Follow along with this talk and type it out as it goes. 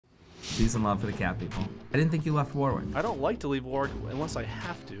Peace and love for the cat people. I didn't think you left Warwick. I don't like to leave Warwick unless I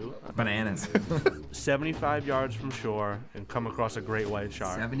have to. Bananas. 75 yards from shore and come across a great white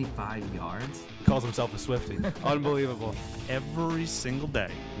shark. 75 yards? He calls himself a Swiftie. Unbelievable. Every single day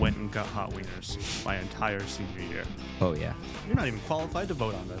went and got hot wieners my entire senior year. Oh, yeah. You're not even qualified to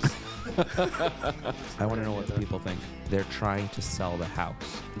vote on this. I want to know what the people think. They're trying to sell the house.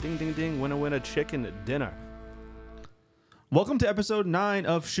 Ding, ding, ding. Win a chicken dinner. Welcome to episode 9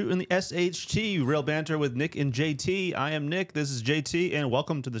 of Shootin' the SHT, real banter with Nick and JT. I am Nick, this is JT, and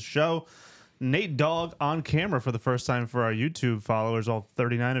welcome to the show. Nate Dogg on camera for the first time for our YouTube followers, all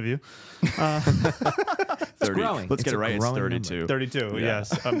 39 of you. It's growing. Let's get it right. It's 32. Number. 32,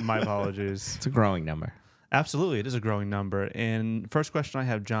 yes. My apologies. It's a growing number. Absolutely, it is a growing number. And first question I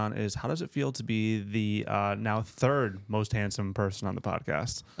have, John, is how does it feel to be the now third most handsome person on the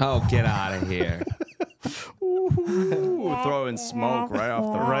podcast? Oh, get out of here. Ooh, throwing smoke right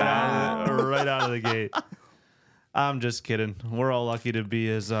off the right out of the gate. I'm just kidding. We're all lucky to be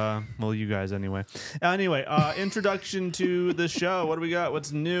as, well, you guys anyway. Anyway, introduction to the show. What do we got?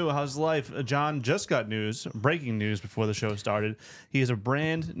 What's new? How's life? John just got news, breaking news before the show started. He is a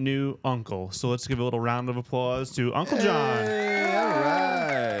brand new uncle. So let's give a little round of applause to Uncle John. Hey, all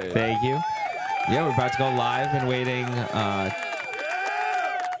right. Thank you. Yeah, we're about to go live and waiting.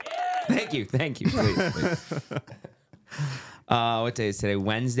 Thank you. Wait. What day is today?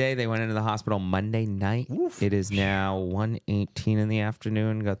 Wednesday. They went into the hospital Monday night. Oof. It is now 1:18 in the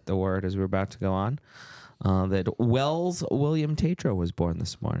afternoon. Got the word as we were about to go on that Wells William Tatro was born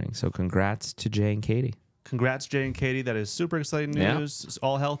this morning. So congrats to Jay and Katie. Congrats, Jay and Katie. That is super exciting news. It's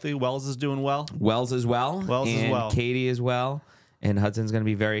all healthy. Wells is doing well. Wells as well. Katie as well. And Hudson's going to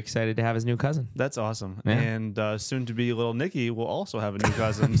be very excited to have his new cousin. That's awesome. Yeah. And soon to be little Nikki will also have a new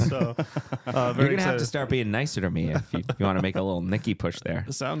cousin. So you're going to have to start being nicer to me if you want to make a little Nikki push there.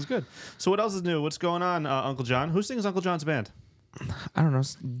 Sounds good. So what else is new? What's going on, Uncle John? Who sings Uncle John's band? I don't know.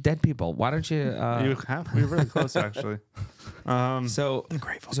 Dead people. Why don't you? We're really close, actually. So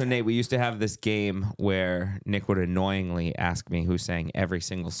Nate, we used to have this game where Nick would annoyingly ask me who sang every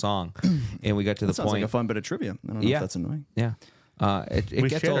single song, and we got to the Sounds point. like a fun bit of trivia. I don't know if that's annoying. Yeah. It we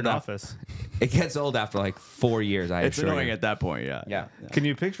gets shared old an office. It gets old after like 4 years. It's annoying at that point. Yeah. Can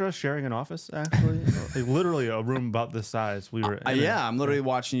you picture us sharing an office? Actually, like literally a room about this size. We were. I'm literally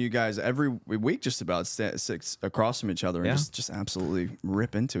watching you guys every week, just about six across from each other, and just absolutely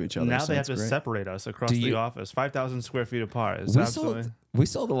rip into each other. Now so they have to separate us across the office, 5,000 square feet apart. We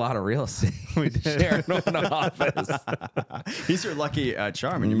sold a lot of real estate. We did. Sharing an office. He's your lucky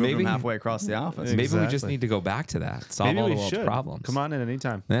charm, and you moved him halfway across the office. Maybe we just need to go back to that. Solve all the world's problems. Come on in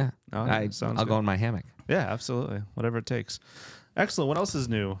anytime. Yeah. I'll go in my hammock. Yeah, absolutely. Whatever it takes. Excellent. What else is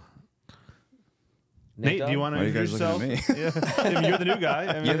new? Nate, do you want to introduce yourself? Yeah. You're the new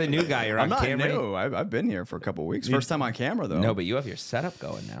guy. You're the new guy. You're on camera. I'm not new. I've been here for a couple of weeks. First time on camera, though. No, but you have your setup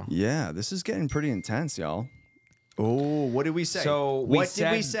going now. Yeah, this is getting pretty intense, y'all. Oh, what did we say? So what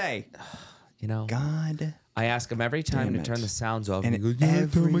did we say? You know, God. I ask him every time to turn the sounds off. And he goes,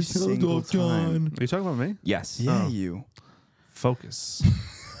 every single time. Are you talking about me? Yes. Yeah, you. Focus.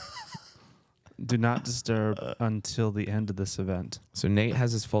 Do not disturb until the end of this event. So Nate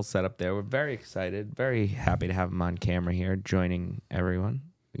has his full setup there. We're very excited, very happy to have him on camera here, joining everyone.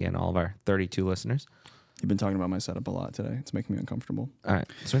 Again, all of our 32 listeners. You've been talking about my setup a lot today. It's making me uncomfortable. All right.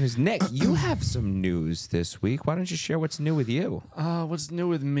 So Nick, you have some news this week. Why don't you share what's new with you? What's new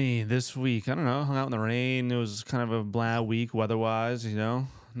with me this week? I don't know. Hung out in the rain. It was kind of a blah week weather-wise, you know.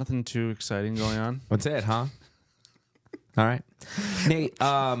 Nothing too exciting going on. What's it, huh? All right. Nate,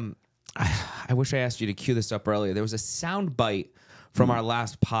 I wish I asked you to cue this up earlier. There was a sound bite from our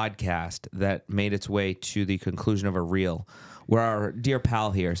last podcast that made its way to the conclusion of a reel where our dear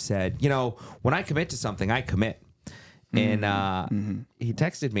pal here said, you know, when I commit to something, I commit. And he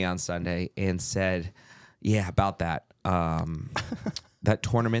texted me on Sunday and said, yeah, about that. That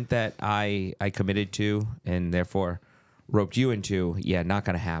tournament that I committed to and therefore roped you into, not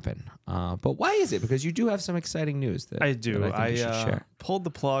going to happen. But why is it? Because you do have some exciting news that I do. That I think you should share. Pulled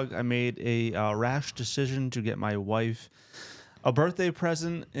the plug. I made a rash decision to get my wife a birthday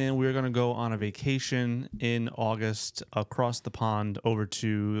present, and we're going to go on a vacation in August across the pond over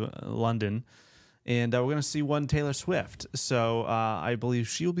to London. And we're going to see one Taylor Swift. So I believe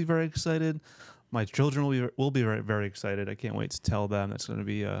she will be very excited. My children will be very, very excited. I can't wait to tell them. That's going to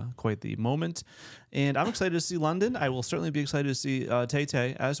be quite the moment. And I'm excited to see London. I will certainly be excited to see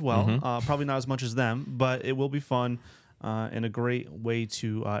Tay-Tay as well. Probably not as much as them, but it will be fun and a great way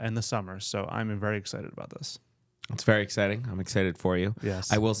to end the summer. So I'm very excited about this. It's very exciting. I'm excited for you.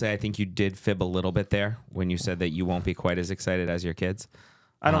 Yes. I will say I think you did fib a little bit there when you said that you won't be quite as excited as your kids.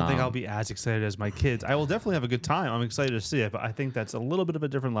 I don't think I'll be as excited as my kids. I will definitely have a good time. I'm excited to see it, but I think that's a little bit of a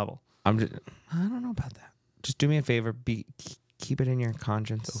different level. I don't know about that. Just do me a favor. Keep it in your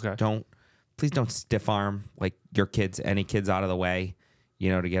conscience. Okay. Please don't stiff arm like your kids, any kids out of the way,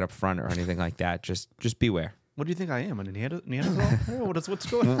 to get up front or anything like that. Just beware. What do you think I am? A Neanderthal? What's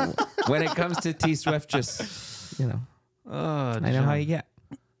going on? When it comes to T Swift, just, I know how you get.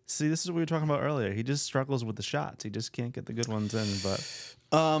 See, this is what we were talking about earlier. He just struggles with the shots. He just can't get the good ones in. But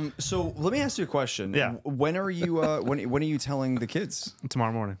so let me ask you a question. Yeah. When are you when are you telling the kids?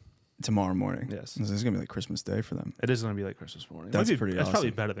 tomorrow morning. Tomorrow morning. Yes. This is gonna be like Christmas Day for them. It is going to be like Christmas morning. That's That's awesome.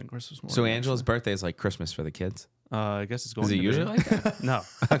 probably better than Christmas morning. So Angela's birthday is like Christmas for the kids. I guess it's going. Is it to be. usually like that? No.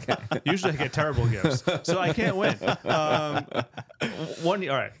 Okay. Usually I get terrible gifts, so I can't win. All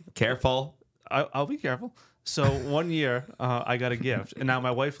right. Careful. I'll be careful. So 1 year, I got a gift, and now my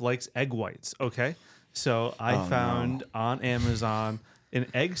wife likes egg whites. Okay, so I found on Amazon an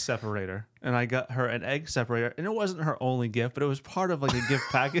egg separator, and I got her an egg separator, and it wasn't her only gift, but it was part of like a gift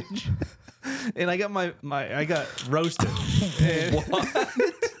package. And I got I got roasted. What?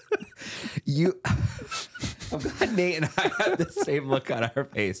 I'm glad Nate and I had the same look on our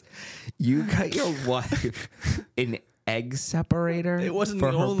face. You got your wife an egg separator? It wasn't the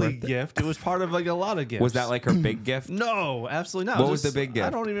only gift. It was part of like a lot of gifts. Was that like her big gift? No, absolutely not. What was the big gift? I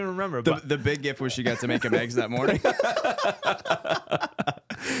don't even remember. The big gift was she got to make him eggs that morning.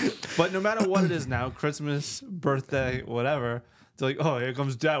 But no matter what it is now, Christmas, birthday, whatever, it's like, oh, here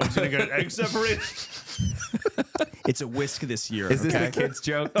comes Dad. He's going to get an egg separator. It's a whisk this year. Is this the kids'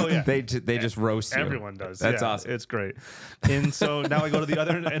 joke? Oh, yeah. They just roast you. Everyone does. That's yeah, awesome. It's great. And so now I go to the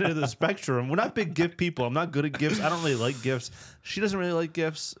other end of the spectrum. We're not big gift people. I'm not good at gifts. I don't really like gifts. She doesn't really like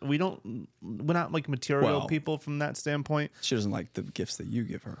gifts. We're not like material people from that standpoint. She doesn't like the gifts that you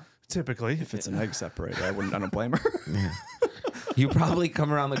give her. Typically. If it's an egg separator, I don't blame her. Yeah. You probably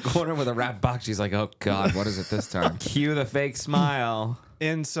come around the corner with a wrap box. She's like, oh, God, what is it this time? Cue the fake smile.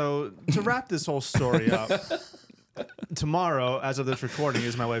 And so to wrap this whole story up, tomorrow, as of this recording,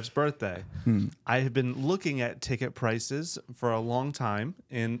 is my wife's birthday. I have been looking at ticket prices for a long time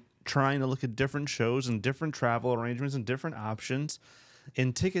and trying to look at different shows and different travel arrangements and different options.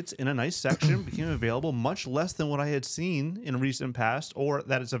 And tickets in a nice section became available much less than what I had seen in recent past or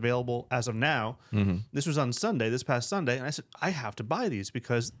that it's available as of now. This was on Sunday, this past Sunday, and I said, I have to buy these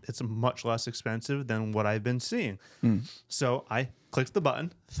because it's much less expensive than what I've been seeing. So I clicked the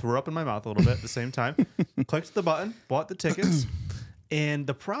button, threw up in my mouth a little bit at the same time, clicked the button, bought the tickets. And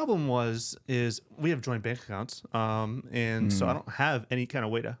the problem is we have joint bank accounts, and so I don't have any kind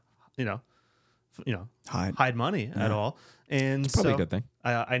of way to, hide money at all. And It's probably so a good thing.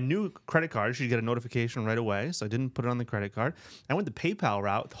 I knew credit cards, you'd get a notification right away, so I didn't put it on the credit card. I went the PayPal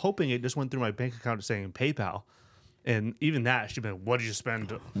route, hoping it just went through my bank account saying PayPal. And even that, she'd be like, what did you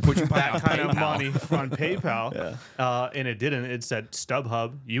spend Would you buy that on kind of PayPal? money on PayPal? And it didn't. It said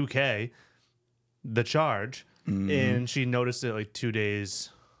StubHub, UK, the charge. And she noticed it like 2 days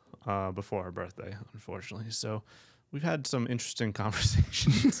before her birthday, unfortunately. So we've had some interesting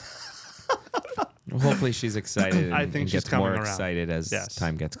conversations. Well, hopefully she's excited. I think and she's gets coming more around. excited as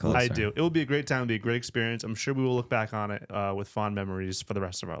time gets closer. I do. It will be a great time. It'll be a great experience. I'm sure we will look back on it with fond memories for the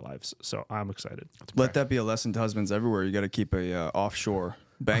rest of our lives. So I'm excited. Let that be a lesson to husbands everywhere. You got to keep a offshore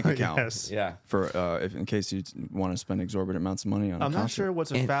bank account. Yes. Yeah. For in case you want to spend exorbitant amounts of money on. I'm not sure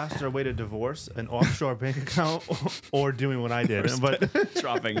what's a faster way to divorce, an offshore bank account or doing what I did. But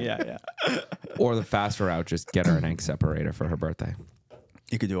dropping. Yeah. Or the faster route, just get her an egg separator for her birthday.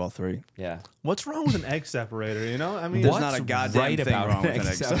 You could do all three. Yeah. what's wrong with an egg separator? You know, I mean, There's not a goddamn right thing about wrong an with an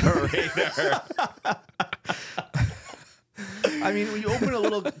egg egg separator. I mean, when you open a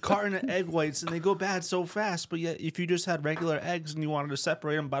little carton of egg whites and they go bad so fast, but yet if you just had regular eggs and you wanted to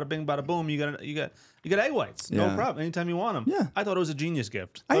separate them, bada bing, bada boom, you got egg whites, no Yeah. problem, anytime you want them. Yeah. I thought it was a genius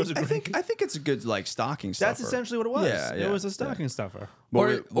gift. I That was a great think it's a good like stocking stuffer. That's essentially what it was. Yeah, It was a stocking stuffer.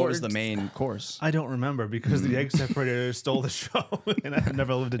 What was the main course? I don't remember because the egg separator stole the show, and I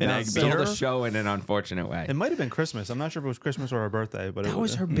never lived it down. egg Stole beater? the show in an unfortunate way. It might have been Christmas. I'm not sure if it was Christmas or her birthday, but That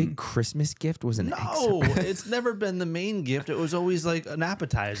was her big Christmas gift. Was an egg No, separator. it's never been the main gift. It was always like an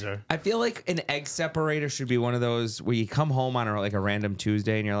appetizer. I feel like an egg separator should be one of those where you come home on a random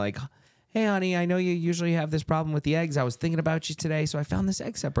Tuesday and you're like, hey, honey, I know you usually have this problem with the eggs. I was thinking about you today, so I found this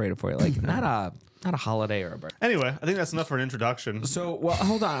egg separator for you. Like, not a holiday or a birthday. Anyway, I think that's enough for an introduction. So, well,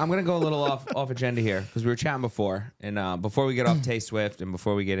 hold on. I'm going to go a little off agenda here because we were chatting before. And before we get off Tay Swift and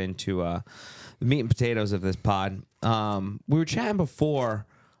before we get into the meat and potatoes of this pod, we were chatting before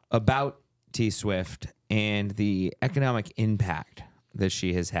about T Swift and the economic impact that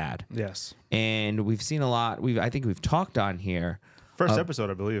she has had. Yes. And we've seen a lot. I think we've talked on here First episode,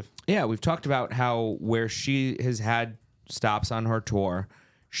 I believe. Yeah, we've talked about how where she has had stops on her tour,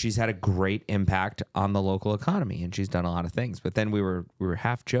 she's had a great impact on the local economy, and she's done a lot of things. But then we were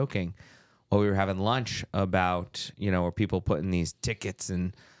half joking while we were having lunch about, where people putting these tickets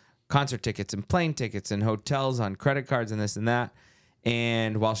and concert tickets and plane tickets and hotels on credit cards and this and that.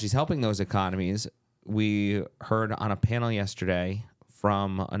 And while she's helping those economies, we heard on a panel yesterday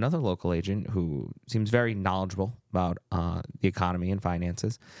from another local agent who seems very knowledgeable about the economy and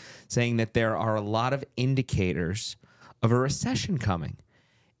finances, saying that there are a lot of indicators of a recession coming.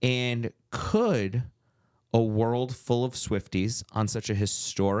 And could a world full of Swifties on such a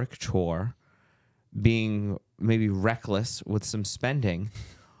historic tour, being maybe reckless with some spending,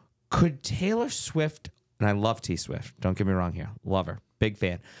 could Taylor Swift, and I love T Swift, don't get me wrong here, love her, big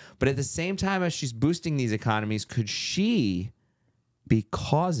fan, but at the same time as she's boosting these economies, could she be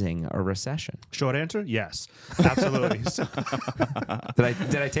causing a recession? Short answer, yes, absolutely. So,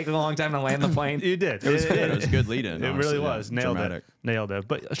 did I take a long time to land the plane? you did. It was good. It was a good lead-in. It really honestly, was. Nailed Dramatic. it. Nailed it.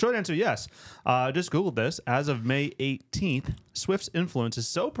 But short answer, yes. Just Googled this. As of May 18th, Swift's influence is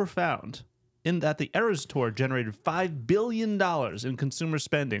so profound in that the Eras Tour generated $5 billion in consumer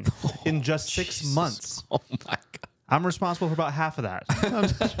spending in just 6 months. Oh, my God. I'm responsible for about half of that. I'm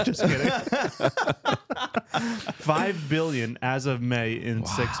just kidding. $5 billion as of May in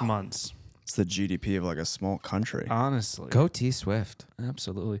 6 months. It's the GDP of like a small country. Honestly. Go T Swift.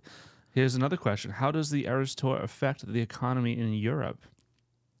 Absolutely. Here's another question. How does the Eras Tour affect the economy in Europe?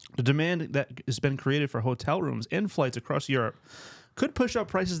 The demand that has been created for hotel rooms and flights across Europe could push up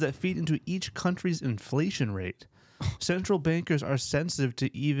prices that feed into each country's inflation rate. Central bankers are sensitive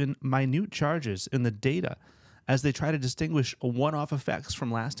to even minute charges in the data as they try to distinguish one-off effects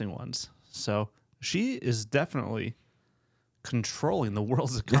from lasting ones. So she is definitely controlling the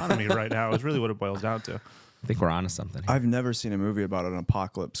world's economy right now is really what it boils down to. I think we're onto something here. I've never seen a movie about an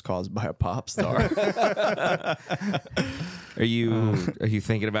apocalypse caused by a pop star. Are you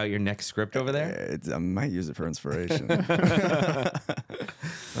thinking about your next script over there? I might use it for inspiration.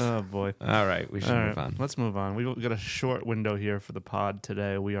 Oh, boy. All right, we should All move right, on. let's move on. We've got a short window here for the pod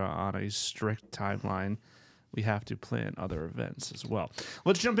today. We are on a strict timeline. We have to plan other events as well.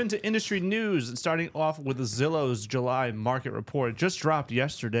 Let's jump into industry news, and starting off with Zillow's July market report. It just dropped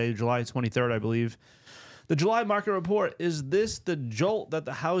yesterday, July 23rd, I believe. The July market report, is this the jolt that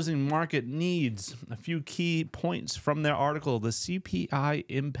the housing market needs? A few key points from their article, the CPI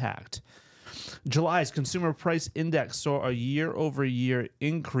impact. July's consumer price index saw a year-over-year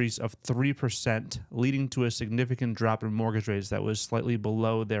increase of 3%, leading to a significant drop in mortgage rates that was slightly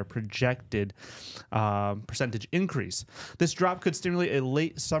below their projected percentage increase. This drop could stimulate a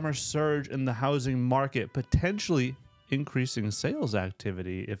late summer surge in the housing market, potentially increasing sales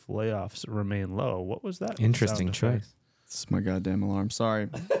activity if layoffs remain low. What was that? Interesting sound effect? choice. It's my goddamn alarm. Sorry.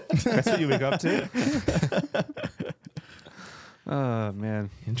 That's what you wake up to? Oh, man.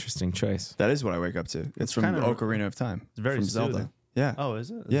 Interesting choice. That is what I wake up to. It's from kind of- Ocarina of Time. It's very from soothing. Zelda. Yeah. Oh,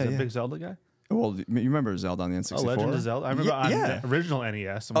 is it? Yeah, Is it yeah. a big Zelda guy? Well, you remember Zelda on the N64? Oh, Legend of Zelda. I remember on Yeah. the original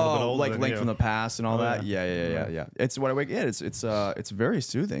NES. I'm a little bit Oh, older like than Link you. from the Past and all Oh, that. Yeah. It's what I wake. Yeah, it's very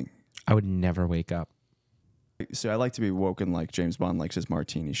soothing. I would never wake up. So I like to be woken like James Bond likes his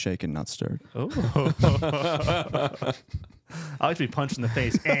martini, shaken, not stirred. Oh. I like to be punched in the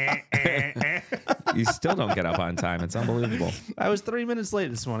face. You still don't get up on time. It's unbelievable. I was 3 minutes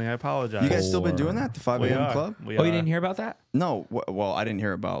late this morning. I apologize. You guys still been doing that? The 5 We a.m. are. club? We Oh, are. you didn't hear about that? No. Well, I didn't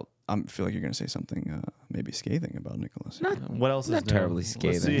hear about. I feel like you're going to say something maybe scathing about Nicholas. What else is Not new? terribly Let's see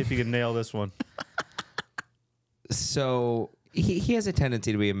scathing. if you can nail this one. So he has a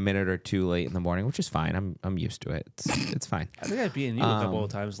tendency to be a minute or two late in the morning, which is fine. I'm used to it. It's fine. I think I've beaten you a couple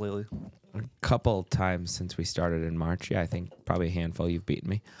of times lately. A couple times since we started in March. Yeah, I think probably a handful. You've beaten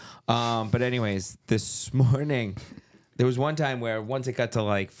me. But anyways, this morning there was one time where once it got to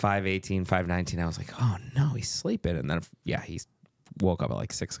like 5:18, 5:19, I was like, oh no, he's sleeping. And then he woke up at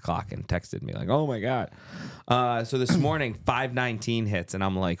like 6 o'clock and texted me like, oh my God. So this morning 5:19 hits and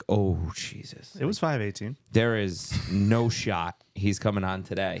I'm like, oh Jesus. It was 5:18. There is no shot he's coming on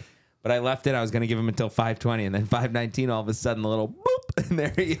today. But I left it. I was going to give him until 5:20, and then 5:19, all of a sudden, a little boop, and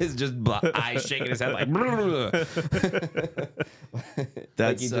there he is, just eyes shaking his head like.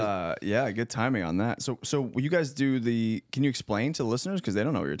 That's good timing on that. So you guys do the? Can you explain to the listeners because they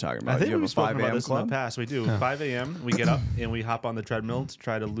don't know what you're talking about? I think you have we've a spoken 5 about a.m. this in club. the past. We do. 5 a.m. We get up and we hop on the treadmill to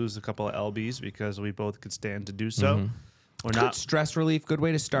try to lose a couple of lbs because we both could stand to do so. We're Good not. stress relief. Good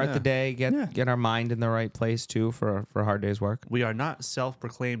way to start the day. Get our mind in the right place too for a hard day's work. We are not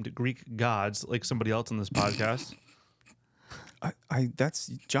self-proclaimed Greek gods like somebody else on this podcast. That's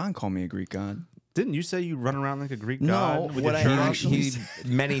John called me a Greek god. Didn't you say you run around like a Greek No, god? With what your I shirt off? actually- He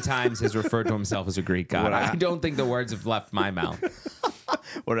many times has referred to himself as a Greek god. What I don't think the words have left my mouth.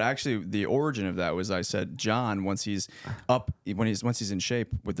 What actually the origin of that was I said John once he's in shape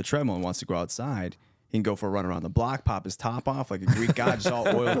with the treadmill and wants to go outside, he can go for a run around the block, pop his top off like a Greek god, just all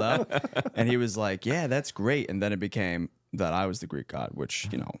oiled up, and he was like, "Yeah, that's great." And then it became that I was the Greek god, which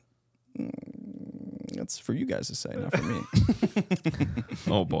that's for you guys to say, not for me.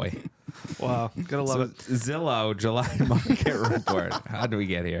 Oh boy. Wow, gotta love it. Zillow July market report. How do we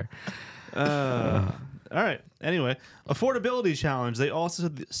get here? All right. Anyway, affordability challenge. They also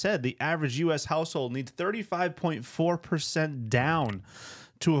said the average U.S. household needs 35.4% down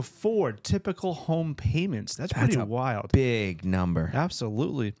to afford typical home payments. That's pretty wild. Big number.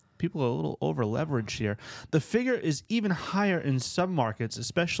 Absolutely. People are a little over leveraged here. The figure is even higher in some markets,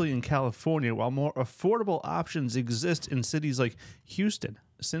 especially in California, while more affordable options exist in cities like Houston,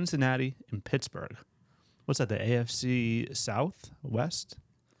 Cincinnati, and Pittsburgh. What's that, the AFC South? West?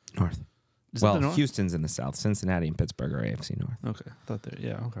 North. Is it the Well, North? Houston's in the south. Cincinnati and Pittsburgh are AFC North. Okay. Thought that.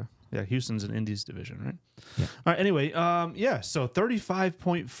 Yeah, okay. Yeah, Houston's an Indies division, right? Yeah. All right, anyway, so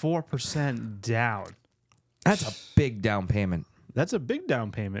 35.4% down. That's a big down payment. That's a big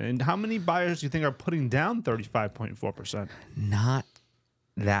down payment. And how many buyers do you think are putting down 35.4%? Not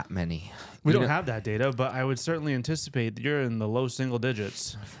that many. We You don't know, have that data, but I would certainly anticipate that you're in the low single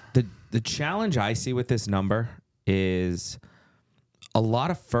digits. the challenge I see with this number is a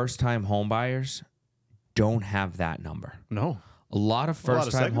lot of first-time home buyers don't have that number. No. A lot of A lot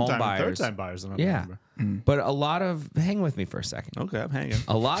of first-time home second-time and buyers. third-time buyers don't have that Yeah. number. But a lot of, hang with me for a second. Okay, I'm hanging.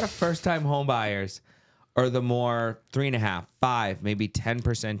 A lot of first-time home buyers are the more 3.5, 5, maybe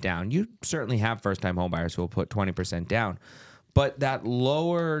 10% down. You certainly have first-time home buyers who will put 20% down. But that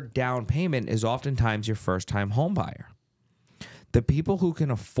lower down payment is oftentimes your first-time home buyer. The people who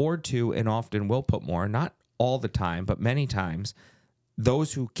can afford to and often will put more, not all the time, but many times,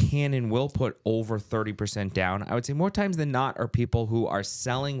 those who can and will put over 30% down, I would say more times than not, are people who are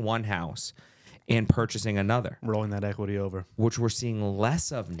selling one house and purchasing another, Rolling that equity over. which we're seeing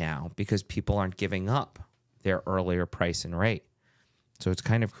less of now because people aren't giving up their earlier price and rate. So it's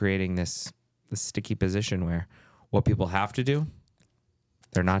kind of creating this sticky position where what people have to do,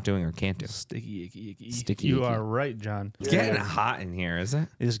 they're not doing or can't do. Sticky, icky, icky. Sticky, You icky. are right, John. It's getting hot in here, is it?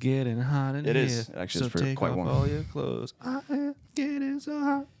 It's getting hot in It here. is. Actually, so it's pretty- take quite off warm. all your clothes. I am getting so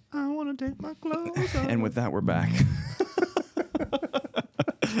hot. I want to take my clothes off. And with that, we're back.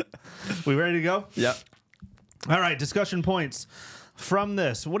 We ready to go? Yep. All right, discussion points from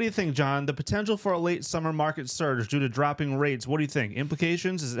this. What do you think, John? The potential for a late summer market surge due to dropping rates. What do you think?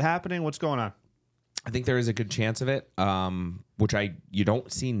 Implications? Is it happening? What's going on? I think there is a good chance of it, which you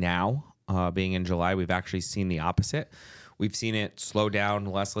don't see now. Being in July, we've actually seen the opposite. We've seen it slow down,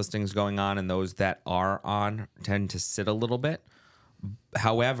 less listings going on, and those that are on tend to sit a little bit.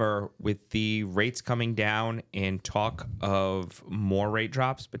 However, with the rates coming down and talk of more rate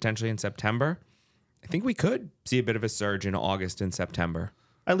drops potentially in September, I think we could see a bit of a surge in August and September.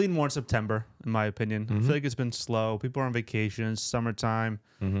 I lean more in September, in my opinion. I feel like it's been slow. People are on vacation, summertime.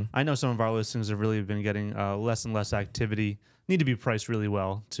 I know some of our listings have really been getting less and less activity. Need to be priced really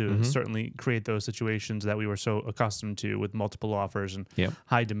well to certainly create those situations that we were so accustomed to with multiple offers and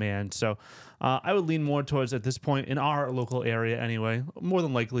high demand. So I would lean more towards, at this point in our local area anyway, more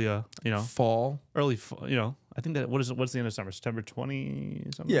than likely Fall. early, I think that, what's the end of summer? September 20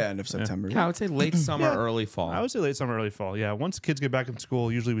 something? Yeah, end of September. Yeah, I would say late summer, Yeah. early fall. I would say late summer, early fall. Yeah, once kids get back in school,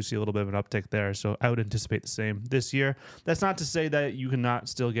 usually we see a little bit of an uptick there. So I would anticipate the same this year. That's not to say that you cannot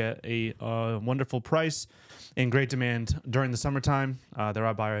still get a wonderful price and great demand during the summertime. There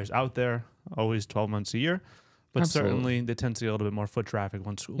are buyers out there, always 12 months a year. But Absolutely. certainly they tend to get a little bit more foot traffic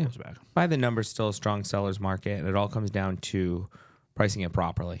once school goes back. By the numbers, still a strong seller's market, and it all comes down to pricing it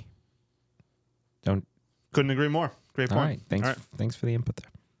properly. Couldn't agree more. Great point. All right, thanks. All right. Thanks for the input there.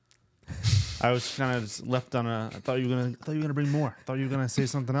 I was kind of left on a. I thought you were gonna bring more. I thought you were gonna say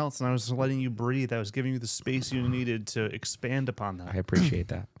something else, and I was letting you breathe. I was giving you the space you needed to expand upon that. I appreciate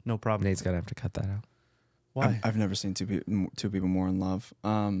that. No problem. Nate's gonna have to cut that out. Why? I've never seen two people more in love.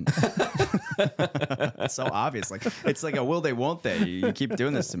 It's so obvious. Like it's like a will they, won't they? You keep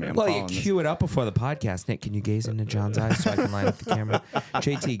doing this to me. I'm Well, you following this. cue it up before the podcast. Nick, can you gaze into John's eyes so I can line up the camera?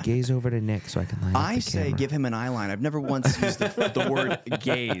 JT, gaze over to Nick so I can line up I the say camera. give him an eye line. I've never once used the word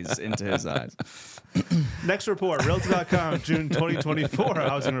gaze into his eyes. Next report, Realtor.com, June 2024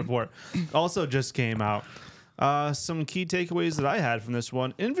 housing report, also just came out. Some key takeaways that I had from this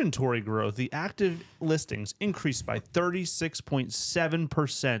one: inventory growth. The active listings increased by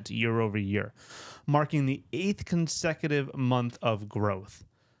 36.7% year over year, marking the 8th consecutive month of growth.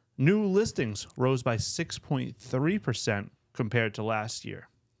 New listings rose by 6.3% compared to last year.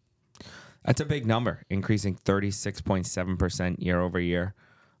 That's a big number, increasing 36.7% year over year.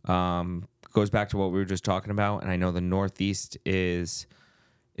 Goes back to what we were just talking about, and I know the Northeast is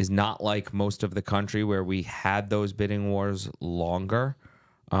not like most of the country where we had those bidding wars longer.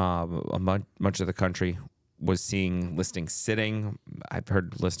 Much of the country was seeing listings sitting. I've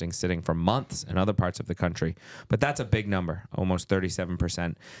heard listings sitting for months in other parts of the country, but that's a big number, almost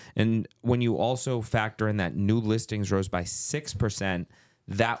 37%. And when you also factor in that new listings rose by 6%,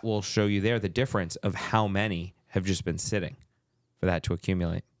 that will show you there the difference of how many have just been sitting for that to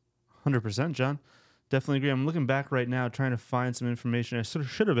accumulate. 100%, John. Definitely agree. I'm looking back right now trying to find some information. I sort of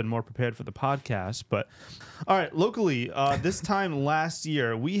should have been more prepared for the podcast. But all right, locally, this time last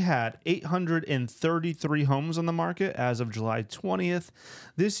year, we had 833 homes on the market as of July 20th.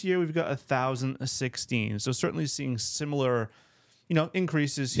 This year, we've got 1,016. So certainly seeing similar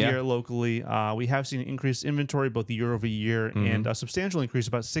increases here locally. We have seen an increased inventory both year over year and a substantial increase,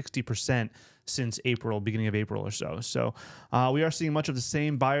 about 60% since April, beginning of April or so. So we are seeing much of the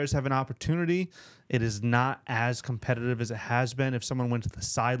same. Buyers have an opportunity. It is not as competitive as it has been. If someone went to the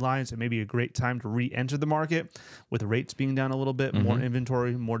sidelines, it may be a great time to re-enter the market with rates being down a little bit, more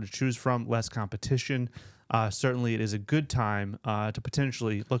inventory, more to choose from, less competition. Certainly, it is a good time to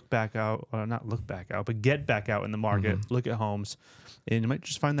potentially look back out, or not look back out, but get back out in the market, look at homes, and you might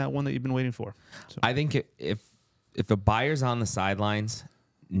just find that one that you've been waiting for. So. I think if the buyer's on the sidelines,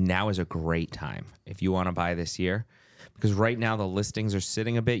 now is a great time if you want to buy this year. Because right now the listings are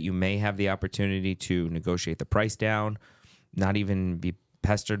sitting a bit. You may have the opportunity to negotiate the price down, not even be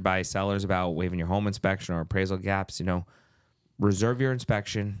pestered by sellers about waiving your home inspection or appraisal gaps. Reserve your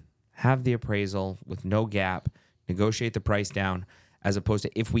inspection, have the appraisal with no gap, negotiate the price down, as opposed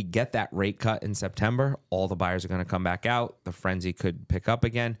to if we get that rate cut in September, all the buyers are going to come back out. The frenzy could pick up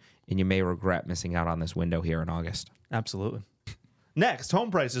again, and you may regret missing out on this window here in August. Absolutely. Next,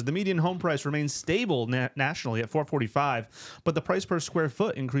 home prices. The median home price remains stable nationally at $445, but the price per square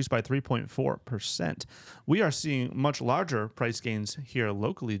foot increased by 3.4%. We are seeing much larger price gains here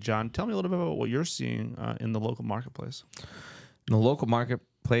locally. John, tell me a little bit about what you're seeing in the local marketplace. In the local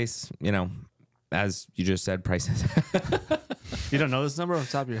marketplace, as you just said, prices. You don't know this number off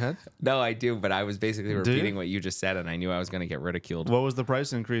the top of your head? No, I do, but I was basically repeating what you just said, and I knew I was going to get ridiculed. What was the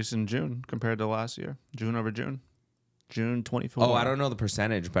price increase in June compared to last year? June over June? June 24. Oh, I don't know the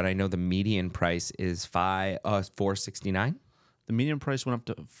percentage, but I know the median price is $469. The median price went up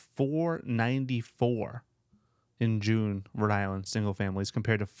to $494 in June, Rhode Island, single families,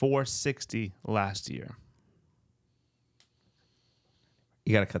 compared to $460 last year.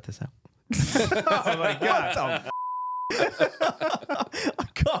 You got to cut this out. Oh my God.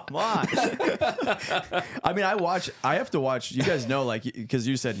 Come on. I mean, I have to watch, you guys know, because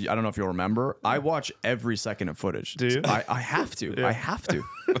you said, I don't know if you'll remember, I watch every second of footage. Do you? I have to. Yeah. I have to.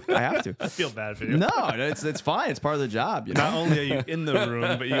 I feel bad for you. No, it's fine. It's part of the job. Not only are you in the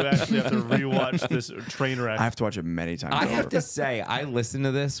room, but you actually have to rewatch this train wreck. I have to watch it many times. I have to say, I listen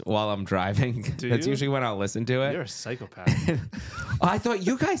to this while I'm driving. That's usually when I'll listen to it. You're a psychopath. I thought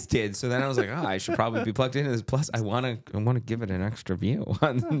you guys did, so then I was like, I should probably be plugged into this. Plus, I want to give it an extra view.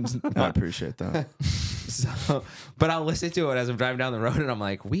 I appreciate that. But I'll listen to it as I'm driving down the road, and I'm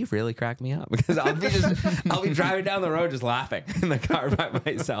like, we really cracked me up because I'll be driving down the road just laughing in the car by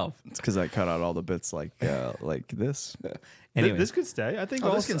myself. It's because I cut out all the bits like this. Anyways. This could stay. I think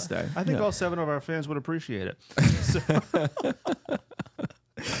this can stay. I think all 7 of our fans would appreciate it.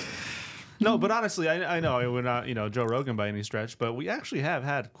 No, but honestly, I know we're not Joe Rogan by any stretch, but we actually have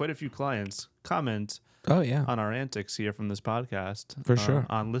had quite a few clients comment on our antics here from this podcast. For sure.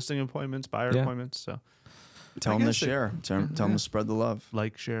 On listing appointments, buyer appointments. So Tell them to share. Tell them to spread the love.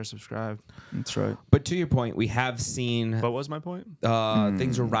 like, share, subscribe. That's right. But to your point, we have seen What was my point?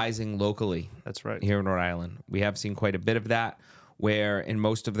 things are rising locally. That's right. Here in Rhode Island. We have seen quite a bit of that, where in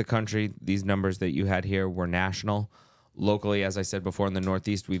most of the country, these numbers that you had here were national. Locally, as I said before, in the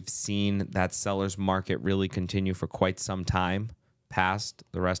Northeast, we've seen that seller's market really continue for quite some time past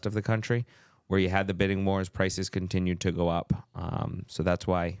the rest of the country, where you had the bidding wars, prices continued to go up. So that's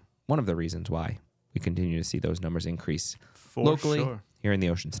why, one of the reasons why we continue to see those numbers increase locally here in the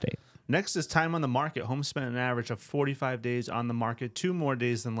Ocean State. Next is time on the market. Homes spent an average of 45 days on the market, 2 more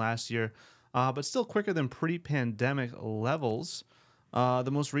days than last year, but still quicker than pre-pandemic levels. The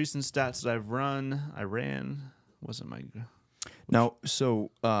most recent stats that I ran, wasn't my... Now,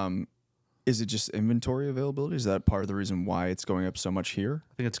 so is it just inventory availability? Is that part of the reason why it's going up so much here?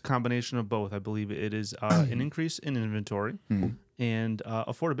 I think it's a combination of both. I believe it is an increase in inventory and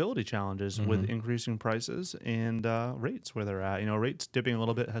affordability challenges with increasing prices and rates where they're at. Rates dipping a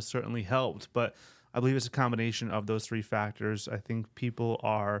little bit has certainly helped, but I believe it's a combination of those three factors. I think people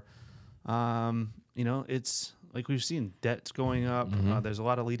are, it's like we've seen debts going up. There's a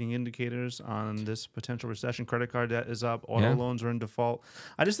lot of leading indicators on this potential recession. Credit card debt is up. Auto loans are in default.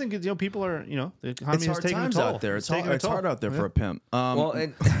 I just think people are, the economy It's is hard taking a times toll. out there. It's hard out there for a pimp. Well,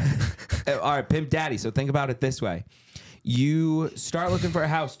 all right, pimp daddy. So think about it this way. You start looking for a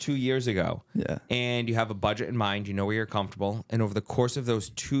house 2 years ago. Yeah. And you have a budget in mind. You know where you're comfortable. And over the course of those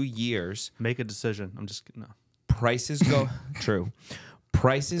 2 years, Make a decision. I'm just kidding. No. prices go true.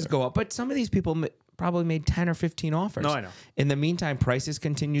 Prices go up. But some of these people probably made 10 or 15 offers. No, I know. In the meantime, prices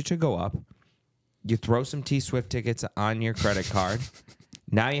continue to go up. You throw some T-Swift tickets on your credit card.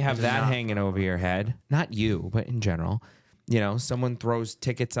 Now you have that hanging over your head. Not you, but in general. Someone throws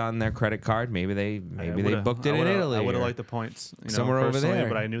tickets on their credit card. Maybe they booked it in Italy. I would have or liked the points somewhere over personally, there.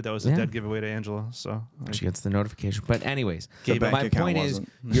 but I knew that was a dead giveaway to Angela. So She gets the notification. But anyways, bank my account point is wasn't.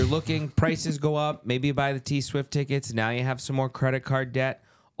 you're looking, prices go up. Maybe you buy the T-Swift tickets. Now you have some more credit card debt.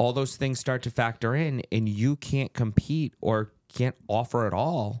 All those things start to factor in, and you can't compete or can't offer at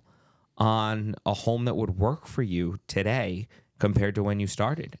all on a home that would work for you today compared to when you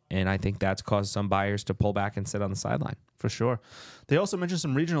started. And I think that's caused some buyers to pull back and sit on the sideline. for sure. They also mentioned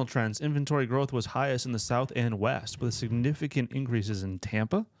some regional trends. Inventory growth was highest in the South and West, with significant increases in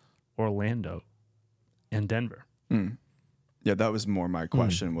Tampa, Orlando, and Denver. Yeah, that was more my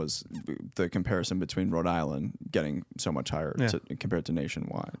question, was the comparison between Rhode Island getting so much higher compared to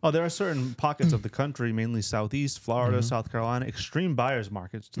nationwide. Oh, there are certain pockets of the country, mainly Southeast, Florida, South Carolina, extreme buyers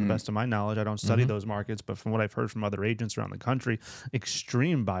markets, to the best of my knowledge. I don't study those markets, but from what I've heard from other agents around the country,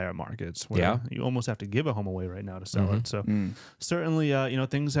 extreme buyer markets where you almost have to give a home away right now to sell it. So certainly,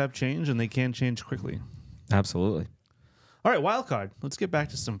 things have changed, and they can change quickly. Absolutely. All right, wild card. Let's get back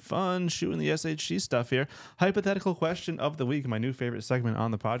to some fun shooting the SHT stuff here. Hypothetical question of the week, my new favorite segment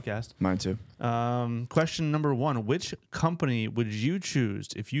on the podcast. Mine too. Question number 1. Which company would you choose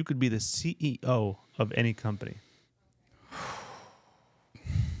if you could be the CEO of any company?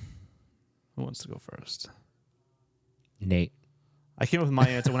 Who wants to go first? Nate. I came up with my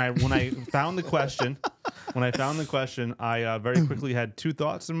answer when I found the question. When I found the question, I very quickly had two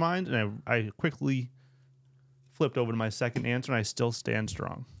thoughts in mind, and I quickly flipped over to my second answer, and I still stand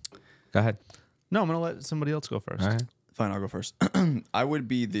strong. Go ahead. No, I'm going to let somebody else go first. All right. Fine, I'll go first. I would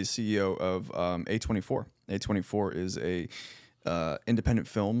be the CEO of A24. A24 is a independent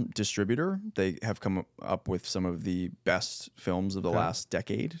film distributor. They have come up with some of the best films of the last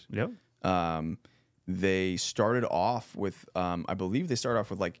decade. Yep. They started off with, I believe they started off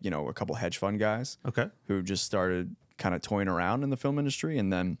with a couple hedge fund guys. Okay. Who just started kind of toying around in the film industry,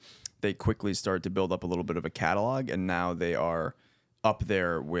 and then they quickly started to build up a little bit of a catalog, and now they are up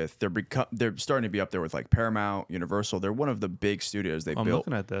there with they're starting to be up there with like Paramount, Universal. They're one of the big studios they built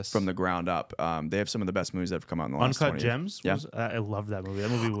looking at this from the ground up. They have some of the best movies that have come out in the last 20 Uncut years. Gems. Yeah. I love that movie.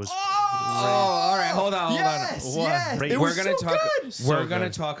 That movie was. Oh, all right. Hold on. Yes, yes. Great. It We're was gonna so talk. good. We're gonna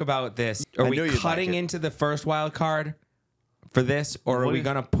talk about this. Are I we knew you'd cutting like it. into the first wild card for this, or are What we is-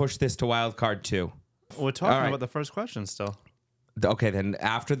 gonna push this to wild card 2? We're talking All right. about the first question still. Okay, then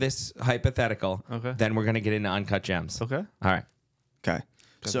after this hypothetical, Okay. then we're gonna get into Uncut Gems. Okay. All right. Okay.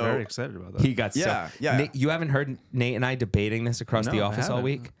 I'm So very excited about that. He got Yeah, so. yeah. Nate, you haven't heard Nate and I debating this across No, the I office all haven't.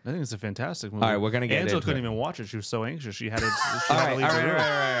 week. I think it's a fantastic movie. All right, we're gonna get Angela into couldn't it. even watch it. She was so anxious. She had to. All right. leave the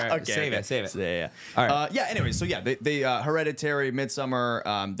room. Okay, Save okay. it. Save it. Yeah. All right. Anyway, so yeah, they Hereditary, Midsummer.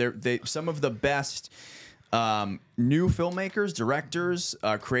 They some of the best new filmmakers, directors,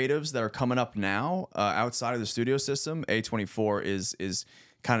 creatives that are coming up now outside of the studio system. A24 is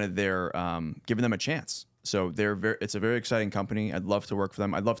kind of their giving them a chance. So it's a very exciting company. I'd love to work for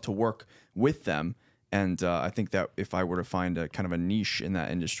them. I'd love to work with them. And I think that if I were to find a kind of a niche in that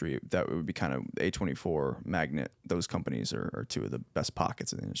industry, that would be kind of A24, Magnet. Those companies are two of the best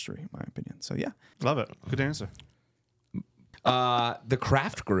pockets in the industry, in my opinion. So yeah. Love it. Good answer. The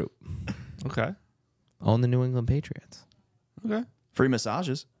Kraft Group Okay. own the New England Patriots. Okay. Free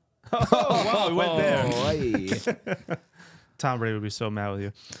massages. Oh, wow, we went there. Hey. Tom Brady would be so mad with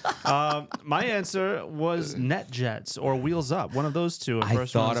you. My answer was NetJets or Wheels Up. One of those two. I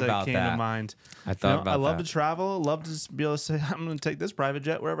First thought ones that about came that. to mind. I thought about I love that. to travel. Love to be able to say I'm going to take this private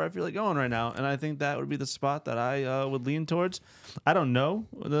jet wherever I feel like going right now. And I think that would be the spot that I would lean towards. I don't know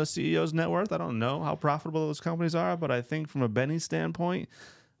the CEO's net worth. I don't know how profitable those companies are. But I think from a Benny standpoint,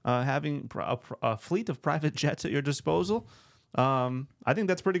 having a fleet of private jets at your disposal I think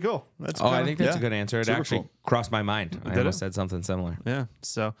that's pretty cool. That's I think that's a good answer. It Super actually cool. crossed my mind. I Did almost it? said something similar. yeah.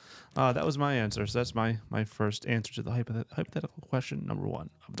 So that was my answer. So that's my first answer to the hypothetical question number 1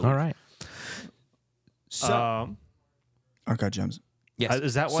 of the All week. right. So, Uncut Gems. yes.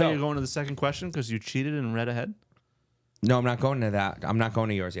 Is that why So- you're going to the second question? Because you cheated and read ahead? No, I'm not going to that. I'm not going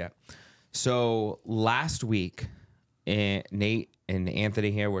to yours yet. So last week, Nate and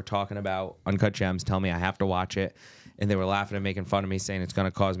Anthony here were talking about Uncut Gems, telling me I have to watch it. And they were laughing and making fun of me, saying it's going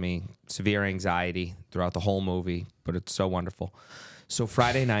to cause me severe anxiety throughout the whole movie, but it's so wonderful. So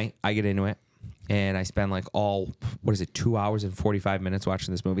Friday night, I get into it, and I spend like 2 hours and 45 minutes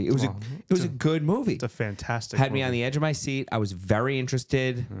watching this movie. It was a good movie. It's a fantastic Had me movie. on the edge of my seat. I was very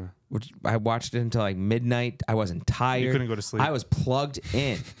interested. I watched it until like midnight. I wasn't tired. You couldn't go to sleep. I was plugged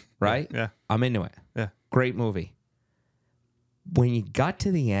in, right? Yeah. I'm into it. Yeah. Great movie. When you got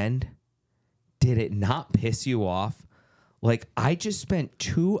to the end, did it not piss you off? Like, I just spent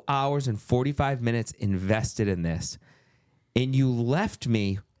 2 hours and 45 minutes invested in this, and you left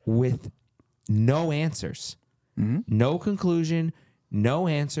me with no answers. No conclusion, no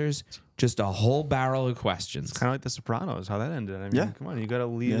answers, just a whole barrel of questions. Kind of like The Sopranos, how that ended. I mean, Yeah. come on, you got to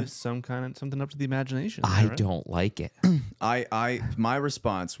leave something up to the imagination. I right? don't like it. My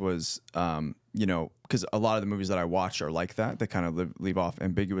response was, because a lot of the movies that I watch are like that. They kind of leave off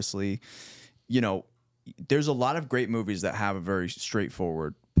ambiguously. There's a lot of great movies that have a very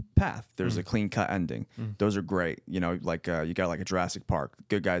straightforward path. There's a clean cut ending. Those are great. Like you got like a Jurassic Park.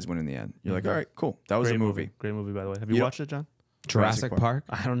 Good guys win in the end. You're like, all right, cool. That was Great a movie. Great movie, by the way. Have you Yep. watched it, John? Jurassic Park?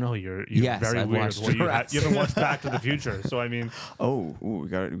 I don't know. You're Yes, very I've weird. watched Well, you Jurassic. haven't watched Back to the Future, so I mean, We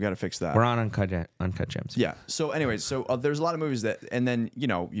got to fix that. We're on Uncut Gems. Yeah. So, anyways, there's a lot of movies that, and then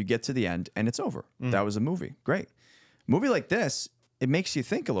you get to the end and it's over. That was a movie. Great. Movie like this, it makes you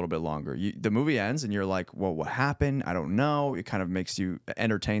think a little bit longer. The movie ends and you're like, well, what happened? I don't know. It kind of makes you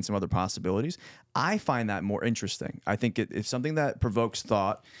entertain some other possibilities. I find that more interesting. I think it's something that provokes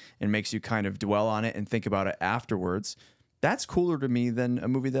thought and makes you kind of dwell on it and think about it afterwards. That's cooler to me than a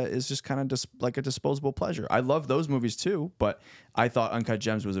movie that is just kind of like a disposable pleasure. I love those movies too, but I thought Uncut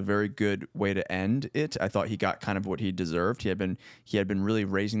Gems was a very good way to end it. I thought he got kind of what he deserved. He had been really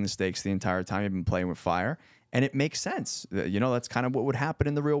raising the stakes the entire time. He had been playing with fire. And it makes sense. That's kind of what would happen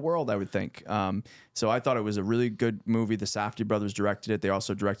in the real world, I would think. So I thought it was a really good movie. The Safdie brothers directed it. They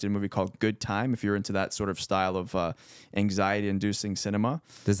also directed a movie called Good Time, if you're into that sort of style of anxiety-inducing cinema.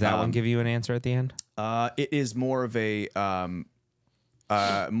 Does that one give you an answer at the end? It is more of a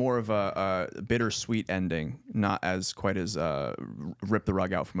bittersweet ending, not as quite as rip the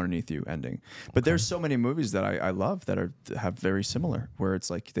rug out from underneath you ending. But there's so many movies that I love that have very similar, where it's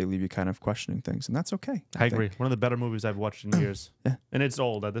like they leave you kind of questioning things, and that's okay. I agree. One of the better movies I've watched in years. Yeah. And it's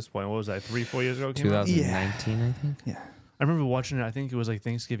old at this point. What was that, 3-4 years ago? it came out? 2019, I think. Yeah. I remember watching it. I think it was like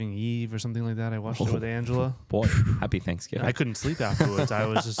Thanksgiving Eve or something like that. I watched it with Angela. Boy, happy Thanksgiving. I couldn't sleep afterwards. I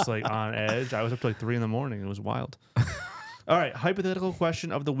was just like on edge. I was up to like 3 in the morning. It was wild. All right, hypothetical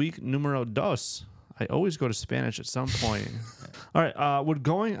question of the week, numero dos. I always go to Spanish at some point. All right, would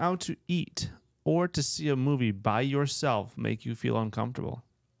going out to eat or to see a movie by yourself make you feel uncomfortable?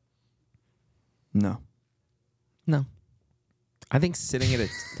 No. No. I think sitting at a...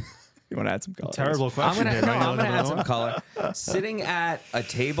 You want to add some color? Terrible I'm question. gonna, here. no, Don't you I'm know gonna add another some one? color. Sitting at a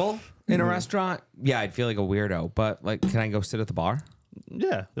table in a restaurant, yeah, I'd feel like a weirdo. But like, can I go sit at the bar?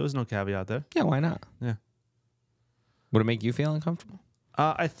 Yeah, there was no caveat there. Yeah, why not? Yeah. Would it make you feel uncomfortable?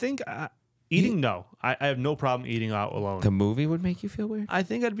 I think eating, no. I have no problem eating out alone. The movie would make you feel weird? I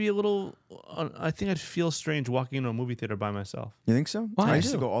think I'd be a little. I think I'd feel strange walking into a movie theater by myself. You think so? Why? I used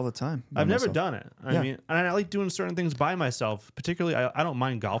I to do. go all the time. by I've never myself. done it. I Yeah. mean, and I like doing certain things by myself. Particularly, I don't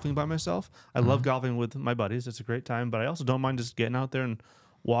mind golfing by myself. I love golfing with my buddies. It's a great time. But I also don't mind just getting out there and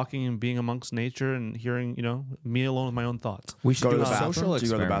walking and being amongst nature and hearing, me alone with my own thoughts. We should Go to do the a bathroom. social Do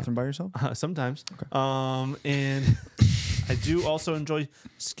you go to the experiment. bathroom by yourself? Sometimes. And I do also enjoy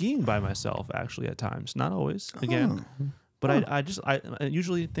skiing by myself, actually, at times. Not always, again. But I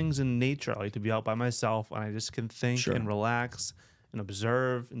usually things in nature. I like to be out by myself, and I just can think Sure. and relax and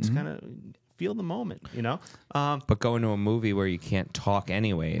observe and just kind of feel the moment, But going to a movie where you can't talk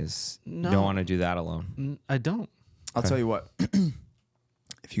anyways, you No. don't want to do that alone. I don't. I'll tell you what.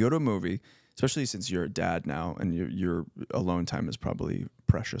 If you go to a movie, especially since you're a dad now and your alone time is probably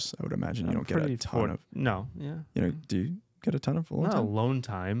precious, I would imagine you don't get a ton of. No, yeah. Do you get a ton of alone Not time? alone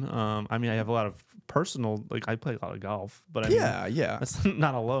time. I mean, I have a lot of personal, like I play a lot of golf, but I mean, Yeah. that's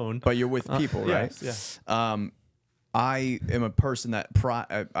not alone. But you're with people, right? Yes. I am a person that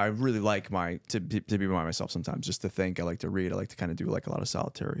I really like to be by myself sometimes, just to think. I like to read. I like to kind of do like a lot of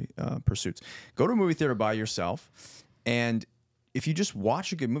solitary pursuits. Go to a movie theater by yourself, and if you just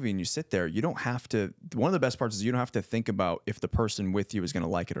watch a good movie and you sit there, you don't have to. One of the best parts is you don't have to think about if the person with you is going to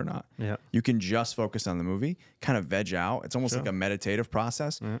like it or not. Yeah. You can just focus on the movie, kind of veg out. It's almost like a meditative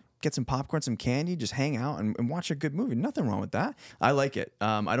process. Get some popcorn, some candy, just hang out and watch a good movie. Nothing wrong with that. I like it.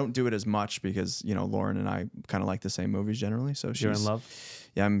 I don't do it as much because, you know, Lauren and I kind of like the same movies generally. So You're in love?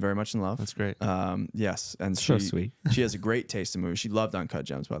 Yeah, I'm very much in love. That's great. Yes. And So sweet. She has a great taste in movies. She loved Uncut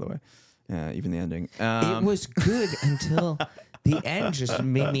Gems, by the way. Even the ending. It was good until the end just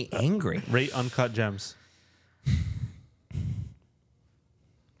made me angry. Rate Uncut Gems.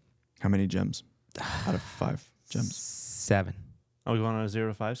 How many gems out of 5 gems? 7. Are we going on a 0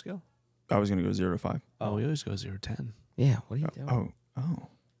 to 5 scale? I was going to go 0 to 5. Oh, we always go 0 to 10. Yeah, what are you doing? Oh.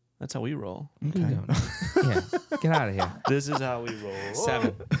 That's how we roll. What are you doing? Yeah, get out of here. This is how we roll.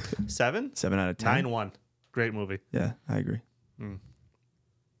 7. 7? 7 out of 10. 9-1. Great movie. Yeah, I agree.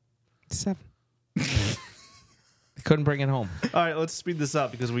 7. Couldn't bring it home. All right, let's speed this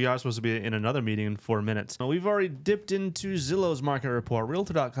up because we are supposed to be in another meeting in 4 minutes. We've already dipped into Zillow's market report,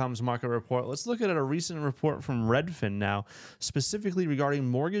 Realtor.com's market report. Let's look at a recent report from Redfin now, specifically regarding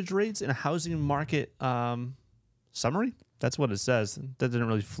mortgage rates and housing market summary. That's what it says. That didn't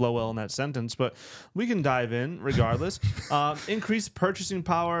really flow well in that sentence, but we can dive in regardless. Increased purchasing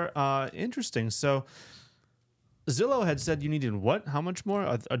power. Interesting. So Zillow had said you needed what? How much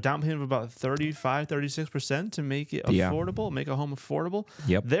more? A down payment of about 35, 36% to make it affordable, make a home affordable.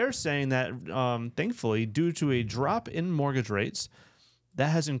 Yep. They're saying that, thankfully, due to a drop in mortgage rates, that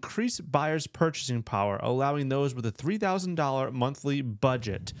has increased buyers' purchasing power, allowing those with a $3,000 monthly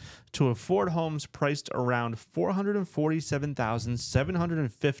budget to afford homes priced around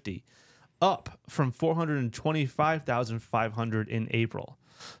 $447,750, up from $425,500 in April.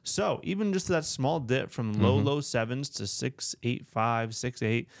 So even just that small dip from low 7s to 6.85,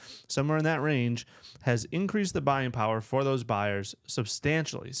 6.8, somewhere in that range, has increased the buying power for those buyers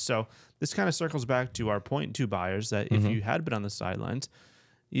substantially. So this kind of circles back to our point to buyers that if you had been on the sidelines,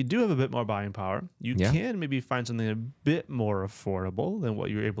 you do have a bit more buying power. You can maybe find something a bit more affordable than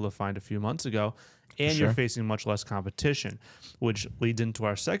what you were able to find a few months ago, and you're facing much less competition, which leads into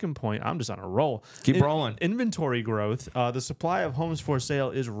our second point. I'm just on a roll. Keep rolling. Inventory growth. The supply of homes for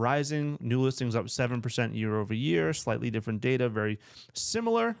sale is rising. New listings up 7% year over year. Slightly different data, very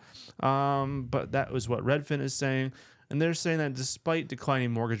similar. But that was what Redfin is saying. And they're saying that despite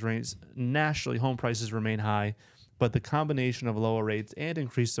declining mortgage rates, nationally home prices remain high. But the combination of lower rates and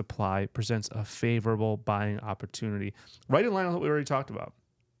increased supply presents a favorable buying opportunity. Right in line with what we already talked about.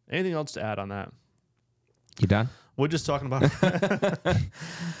 Anything else to add on that? You done? We're just talking about this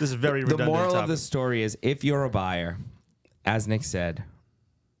is very redundant. The moral topic. of the story is if you're a buyer, as Nick said,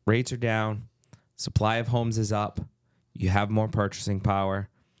 rates are down, supply of homes is up, you have more purchasing power,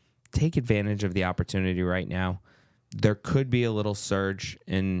 take advantage of the opportunity right now. There could be a little surge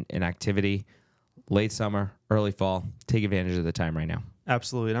in activity, late summer, early fall. Take advantage of the time right now.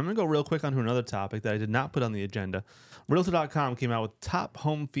 Absolutely. And I'm going to go real quick onto another topic that I did not put on the agenda. Realtor.com came out with top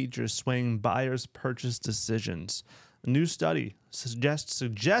home features swaying buyers' purchase decisions. A new study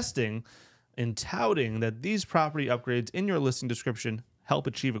suggesting and touting that these property upgrades in your listing description help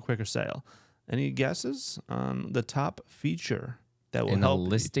achieve a quicker sale. Any guesses on the top feature that will In help the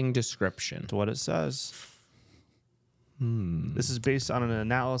listing description. to what it says? This is based on an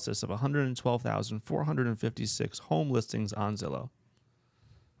analysis of 112,456 home listings on Zillow.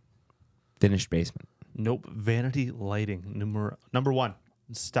 Finished basement. Nope. Vanity lighting. Number one.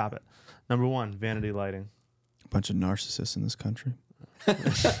 Stop it. Number one, vanity lighting. A bunch of narcissists in this country.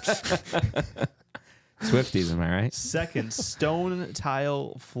 Swifties, am I right? Second, stone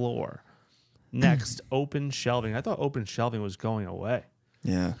tile floor. Next, open shelving. I thought open shelving was going away.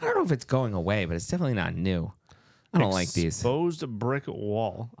 Yeah. I don't know if it's going away, but it's definitely not new. I don't like these. Exposed brick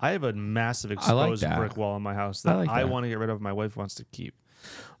wall. I have a massive I like exposed that. brick wall in my house I that like I that. want to get rid of. My wife wants to keep.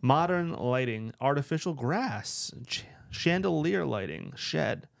 Modern lighting, artificial grass, chandelier lighting,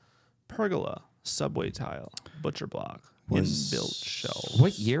 shed, pergola, subway tile, butcher block, inbuilt shelves.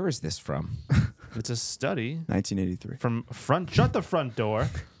 What year is this from? It's a study 1983. from front. Shut the front door.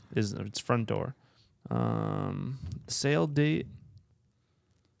 It's front door. Sale date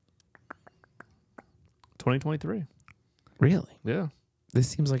 2023. Really? Yeah. This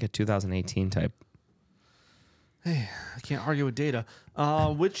seems like a 2018 type. Hey, I can't argue with data.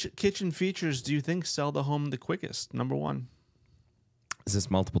 Which kitchen features do you think sell the home the quickest? Number one. Is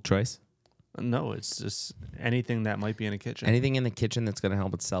this multiple choice? No, it's just anything that might be in a kitchen. Anything in the kitchen that's going to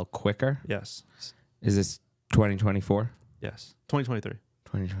help it sell quicker? Yes. Is this 2024? Yes. 2023.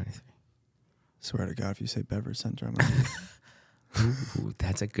 2023. Swear to God, if you say beverage center, I'm gonna Ooh,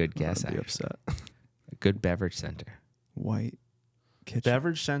 that's a good guess. be Actually. upset. A good beverage center. White kitchen.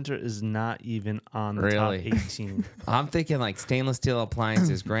 Beverage Center is not even on the Really? top 18. I'm thinking like stainless steel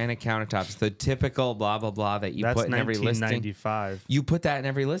appliances, granite countertops, the typical blah blah blah that you That's put in every listing. 1995. You put that in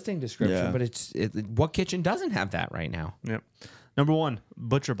every listing description, Yeah. but what kitchen doesn't have that right now? Yep. Number 1,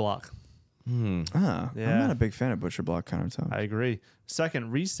 Butcher Block. I'm Yeah. not a big fan of butcher block countertop. I agree.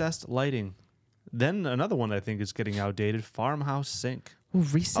 Second, recessed lighting. Then another one that I think is getting outdated, farmhouse sink. Ooh,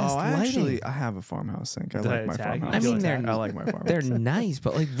 recessed lighting. I have a farmhouse sink. I Did I like my attack you? farmhouse. I mean, sink. they're- I like my farmhouse. They're sink. nice,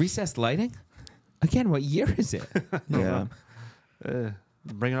 but like recessed lighting. Again, what year is it? Yeah.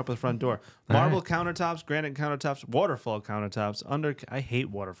 Bring it up at the front door. Marble countertops, granite countertops, waterfall countertops. I hate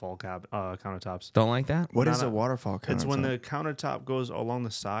waterfall countertops. Don't like that. What No, is no. a waterfall countertop? It's when the countertop goes along the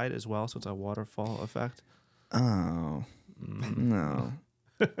side as well, so it's a waterfall effect. Oh. No.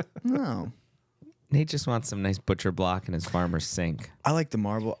 No. Nate just wants some nice butcher block in his farmer's sink. I like the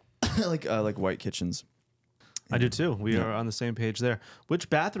marble. I like white kitchens. I do too. We are on the same page there.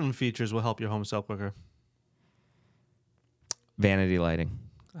 Which bathroom features will help your home sell quicker? Vanity lighting.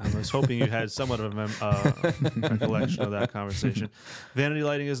 I was hoping you had somewhat of a recollection of that conversation. Vanity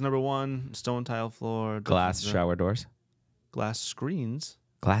lighting is number 1. Stone tile floor. Glass shower doors. Glass screens.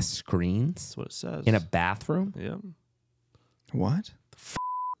 Glass screens That's what it says. in a bathroom. Yeah. What?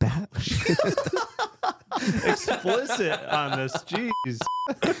 Explicit on this. Jeez.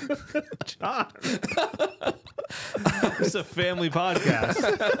 John. It's a family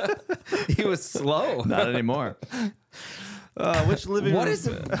podcast. He was slow. Not anymore. Which living What room? is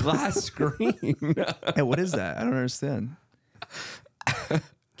a glass screen? Hey, what is that? I don't understand.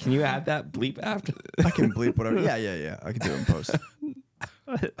 Can you add that bleep after? I can bleep whatever. Yeah. I can do it in post.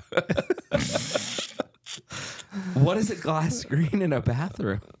 What is a glass screen in a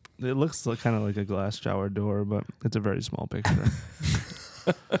bathroom? It looks kind of like a glass shower door, but it's a very small picture.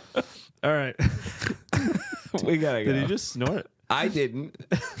 All right. We gotta go. Did he just snort? I didn't.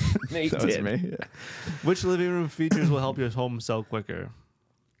 Nate That was did. me. Yeah. Which living room features will help your home sell quicker?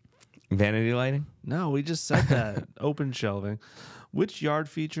 Vanity lighting. No, we just said that. Open shelving. Which yard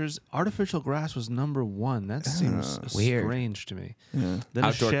features artificial grass was number 1? That seems Weird. strange to me. Yeah. Then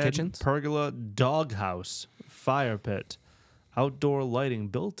Outdoor a shed, kitchens? pergola, doghouse, fire pit, outdoor lighting,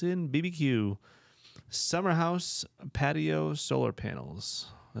 built-in BBQ, summer house, patio, solar panels.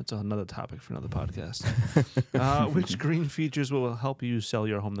 That's another topic for another podcast. Which green features will help you sell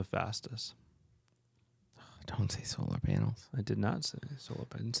your home the fastest? Don't say solar panels. I did not say solar.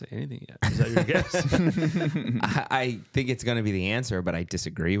 I didn't say anything yet. Is that your guess? I think it's going to be the answer, but I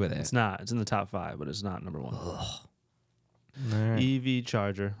disagree with it. It's not. It's in the top 5, but it's not number 1. All right. EV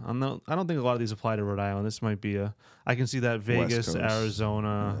charger. I don't think a lot of these apply to Rhode Island. This might be I can see that Vegas, Coast.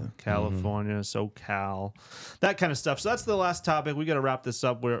 Arizona, California, SoCal, that kind of stuff. So that's the last topic. We got to wrap this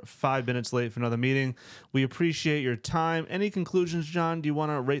up. We're 5 minutes late for another meeting. We appreciate your time. Any conclusions, John? Do you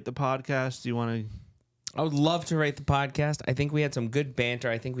want to rate the podcast? Do you want to? I would love to rate the podcast. I think we had some good banter.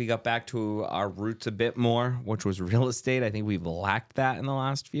 I think we got back to our roots a bit more, which was real estate. I think we've lacked that in the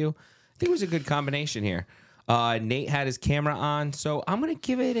last few. I think it was a good combination here. Nate had his camera on, so I'm going to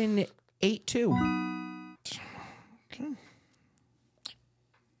give it an 8.2.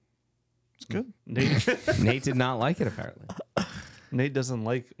 It's good. Nate did not like it, apparently. Nate doesn't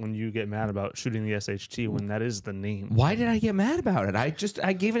like when you get mad about shooting the SHT when that is the name. Why did I get mad about it? I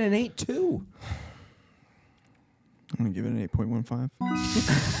gave it an 8.2. I'm going to give it an 8.15.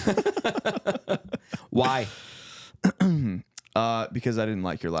 Why? Because I didn't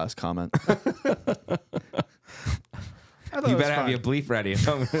like your last comment. You better have your bleep ready.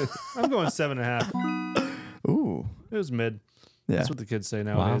 I'm going 7.5. Ooh. It was mid. Yeah. That's what the kids say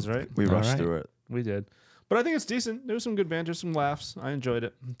nowadays, right? We All rushed right. through it. We did. But I think it's decent. There was some good banter, some laughs. I enjoyed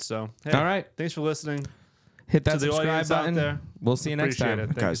it. So, hey, All right. thanks for listening. Hit that To the subscribe audience out button. there, We'll see you next appreciate time. it.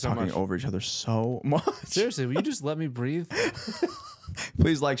 Thank you Guys so talking much. over each other so much. Seriously, will you just let me breathe?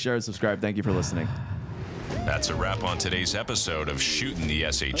 Please like, share, and subscribe. Thank you for listening. That's a wrap on today's episode of Shootin' the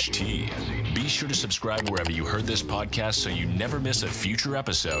SHT. Be sure to subscribe wherever you heard this podcast so you never miss a future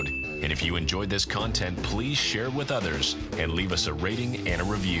episode. And if you enjoyed this content, please share it with others and leave us a rating and a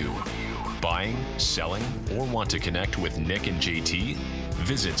review. Buying, selling, or want to connect with Nick and JT?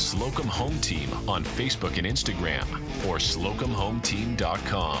 Visit Slocum Home Team on Facebook and Instagram or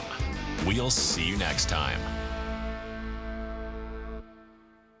slocumhometeam.com. We'll see you next time.